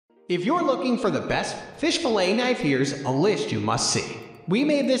If you're looking for the best fish fillet knife, here's a list you must see. We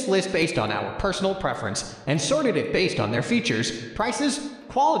made this list based on our personal preference and sorted it based on their features, prices,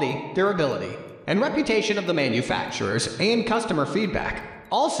 quality, durability, and reputation of the manufacturers and customer feedback.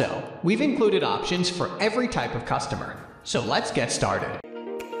 Also, we've included options for every type of customer. So let's get started.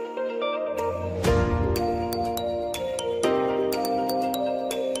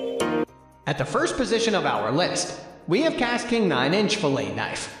 At the first position of our list, we have KastKing 9-inch fillet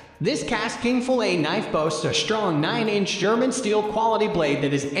knife. This KastKing fillet knife boasts a strong 9-inch German steel quality blade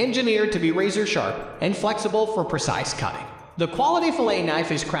that is engineered to be razor sharp and flexible for precise cutting. The quality fillet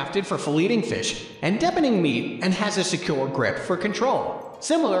knife is crafted for filleting fish and deboning meat and has a secure grip for control,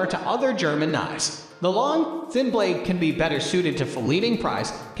 similar to other German knives. The long, thin blade can be better suited to filleting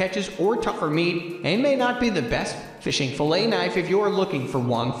prize catches or tougher meat and may not be the best fishing fillet knife if you're looking for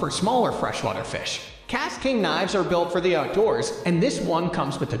one for smaller freshwater fish. KastKing knives are built for the outdoors, and this one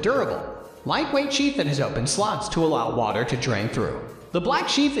comes with a durable, lightweight sheath that has open slots to allow water to drain through. The black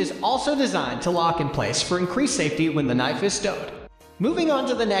sheath is also designed to lock in place for increased safety when the knife is stowed. Moving on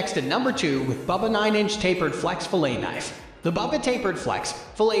to the next at number 2 with Bubba 9-inch Tapered Flex Fillet Knife. The Bubba Tapered Flex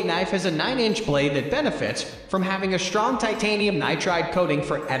Fillet Knife has a 9-inch blade that benefits from having a strong titanium nitride coating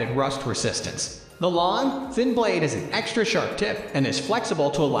for added rust resistance. The long, thin blade has an extra sharp tip and is flexible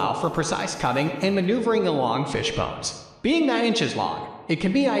to allow for precise cutting and maneuvering along fish bones. Being 9 inches long, it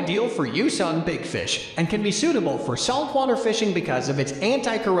can be ideal for use on big fish and can be suitable for saltwater fishing because of its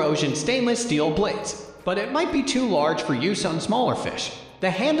anti-corrosion stainless steel blades, but it might be too large for use on smaller fish.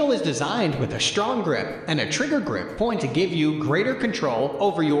 The handle is designed with a strong grip and a trigger grip point to give you greater control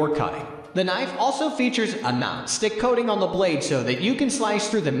over your cutting. The knife also features a non-stick coating on the blade so that you can slice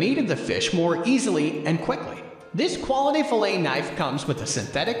through the meat of the fish more easily and quickly. This quality fillet knife comes with a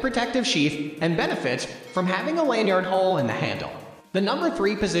synthetic protective sheath and benefits from having a lanyard hole in the handle. The number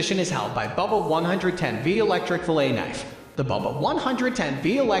 3 position is held by Bubba 110V Electric Fillet Knife. The Bubba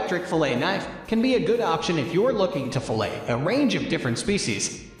 110V Electric Fillet Knife can be a good option if you're looking to fillet a range of different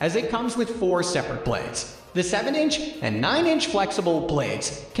species, as it comes with 4 separate blades. The 7-inch and 9-inch flexible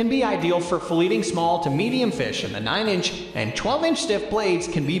blades can be ideal for filleting small to medium fish, and the 9-inch and 12-inch stiff blades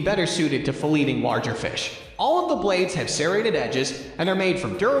can be better suited to filleting larger fish. All of the blades have serrated edges and are made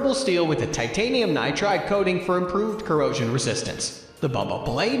from durable steel with a titanium nitride coating for improved corrosion resistance. The Bubba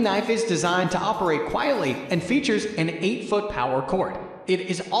blade knife is designed to operate quietly and features an 8-foot power cord. It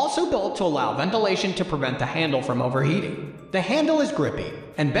is also built to allow ventilation to prevent the handle from overheating. The handle is grippy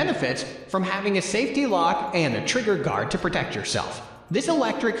and benefits from having a safety lock and a trigger guard to protect yourself. This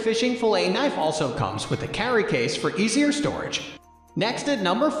electric fishing fillet knife also comes with a carry case for easier storage. Next at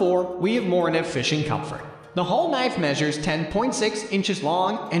number 4, we have Morakniv Fishing Comfort. The whole knife measures 10.6 inches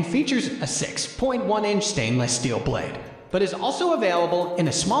long and features a 6.1-inch stainless steel blade, but is also available in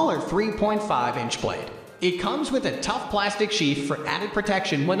a smaller 3.5-inch blade. It comes with a tough plastic sheath for added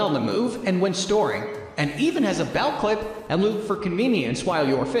protection when on the move and when storing, and even has a belt clip and loop for convenience while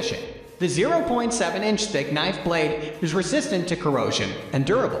you're fishing. The 0.7-inch thick knife blade is resistant to corrosion and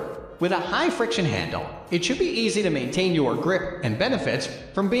durable. With a high friction handle, it should be easy to maintain your grip and benefits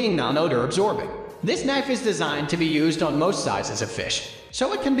from being non-odor absorbing. This knife is designed to be used on most sizes of fish,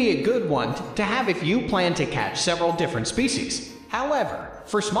 so it can be a good one to have if you plan to catch several different species. However,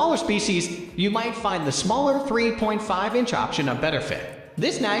 for smaller species, you might find the smaller 3.5-inch option a better fit.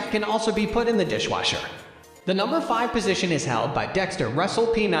 This knife can also be put in the dishwasher. The number 5 position is held by Dexter Wrestle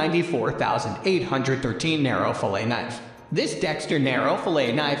P94813 Narrow Fillet Knife. This Dexter Narrow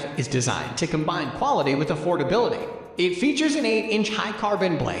Fillet Knife is designed to combine quality with affordability. It features an 8-inch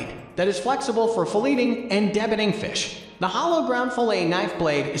high-carbon blade that is flexible for filleting and deboning fish. The hollow ground fillet knife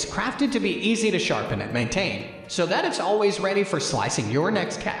blade is crafted to be easy to sharpen and maintain, so that it's always ready for slicing your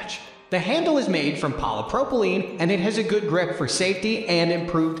next catch. The handle is made from polypropylene and it has a good grip for safety and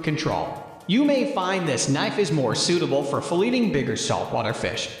improved control. You may find this knife is more suitable for filleting bigger saltwater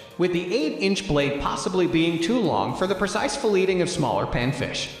fish, with the 8-inch blade possibly being too long for the precise filleting of smaller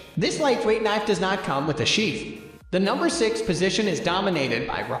panfish. This lightweight knife does not come with a sheath. The number 6 position is dominated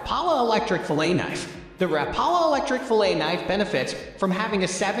by Rapala Electric Fillet Knife. The Rapala Electric Fillet Knife benefits from having a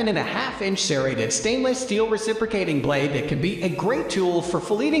 7.5-inch serrated stainless steel reciprocating blade that can be a great tool for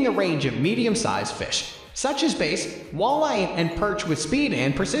filleting a range of medium-sized fish, such as bass, walleye, and perch with speed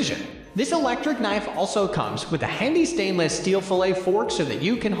and precision. This electric knife also comes with a handy stainless steel fillet fork so that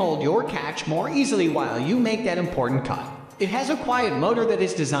you can hold your catch more easily while you make that important cut. It has a quiet motor that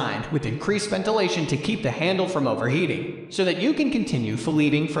is designed with increased ventilation to keep the handle from overheating, so that you can continue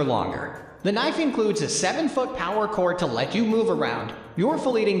filleting for longer. The knife includes a 7-foot power cord to let you move around your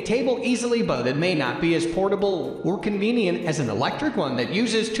filleting table easily, but it may not be as portable or convenient as an electric one that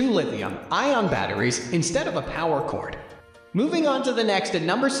uses 2 lithium-ion batteries instead of a power cord. Moving on to the next at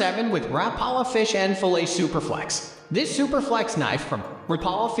number 7 with Rapala Fish Fillet Superflex. This Superflex knife from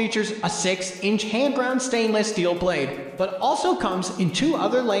Rapala features a 6-inch hand-ground stainless steel blade, but also comes in 2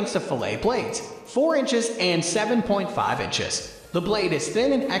 other lengths of fillet blades, 4 inches and 7.5 inches. The blade is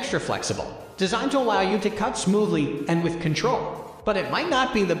thin and extra flexible, designed to allow you to cut smoothly and with control, but it might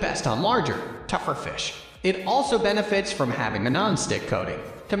not be the best on larger, tougher fish. It also benefits from having a non-stick coating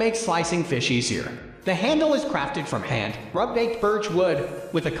to make slicing fish easier. The handle is crafted from hand rub-baked birch wood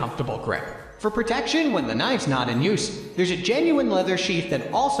with a comfortable grip. For protection when the knife's not in use, there's a genuine leather sheath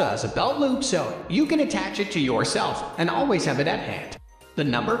that also has a belt loop so you can attach it to yourself and always have it at hand. The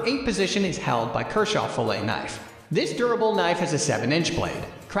number 8 position is held by Kershaw fillet knife. This durable knife has a 7-inch blade,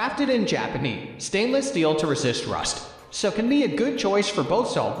 crafted in Japanese stainless steel to resist rust, so can be a good choice for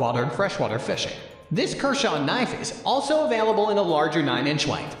both saltwater and freshwater fishing. This Kershaw knife is also available in a larger 9-inch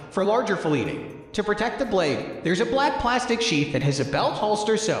length for larger filleting. To protect the blade, there's a black plastic sheath that has a belt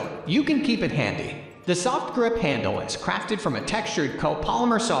holster so you can keep it handy. The soft grip handle is crafted from a textured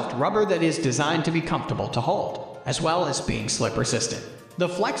copolymer soft rubber that is designed to be comfortable to hold, as well as being slip resistant. The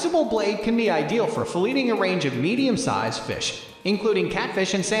flexible blade can be ideal for filleting a range of medium-sized fish, including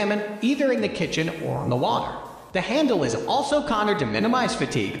catfish and salmon, either in the kitchen or on the water. The handle is also contoured to minimize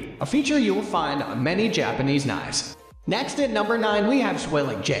fatigue, a feature you will find on many Japanese knives. Next at number 9 we have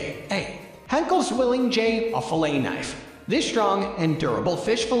Zwilling J.A. Henckels Zwilling J, a fillet knife. This strong and durable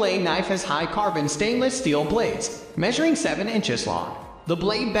fish fillet knife has high carbon stainless steel blades, measuring 7 inches long. The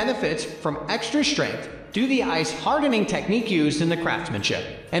blade benefits from extra strength due to the ice hardening technique used in the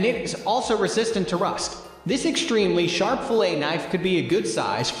craftsmanship, and it is also resistant to rust. This extremely sharp fillet knife could be a good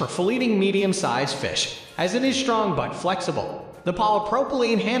size for filleting medium-sized fish, as it is strong but flexible. The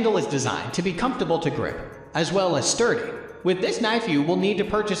polypropylene handle is designed to be comfortable to grip, as well as sturdy. With this knife you will need to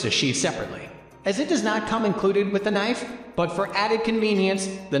purchase a sheath separately, as it does not come included with the knife, but for added convenience,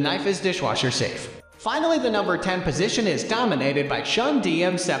 the knife is dishwasher safe. Finally, the number 10 position is dominated by Shun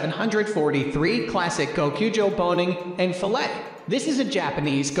DM743 Classic Gokujo Boning and Fillet. This is a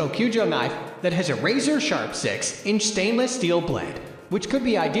Japanese Gokujo knife that has a razor-sharp 6-inch stainless steel blade, which could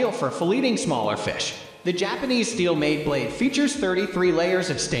be ideal for filleting smaller fish. The Japanese steel-made blade features 33 layers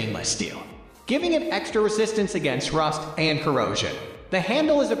of stainless steel, giving it extra resistance against rust and corrosion. The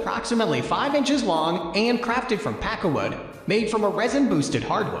handle is approximately 5 inches long and crafted from pacawood, made from a resin-boosted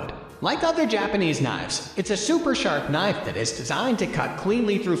hardwood. Like other Japanese knives, it's a super sharp knife that is designed to cut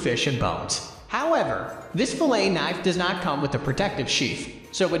cleanly through fish and bones. However, this fillet knife does not come with a protective sheath,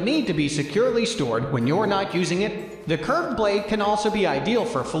 so it would need to be securely stored when you're not using it. The curved blade can also be ideal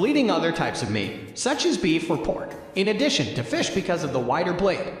for filleting other types of meat, such as beef or pork, in addition to fish because of the wider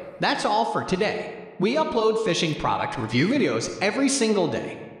blade. That's all for today. We upload fishing product review videos every single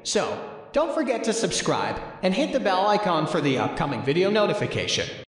day, so don't forget to subscribe and hit the bell icon for the upcoming video notification.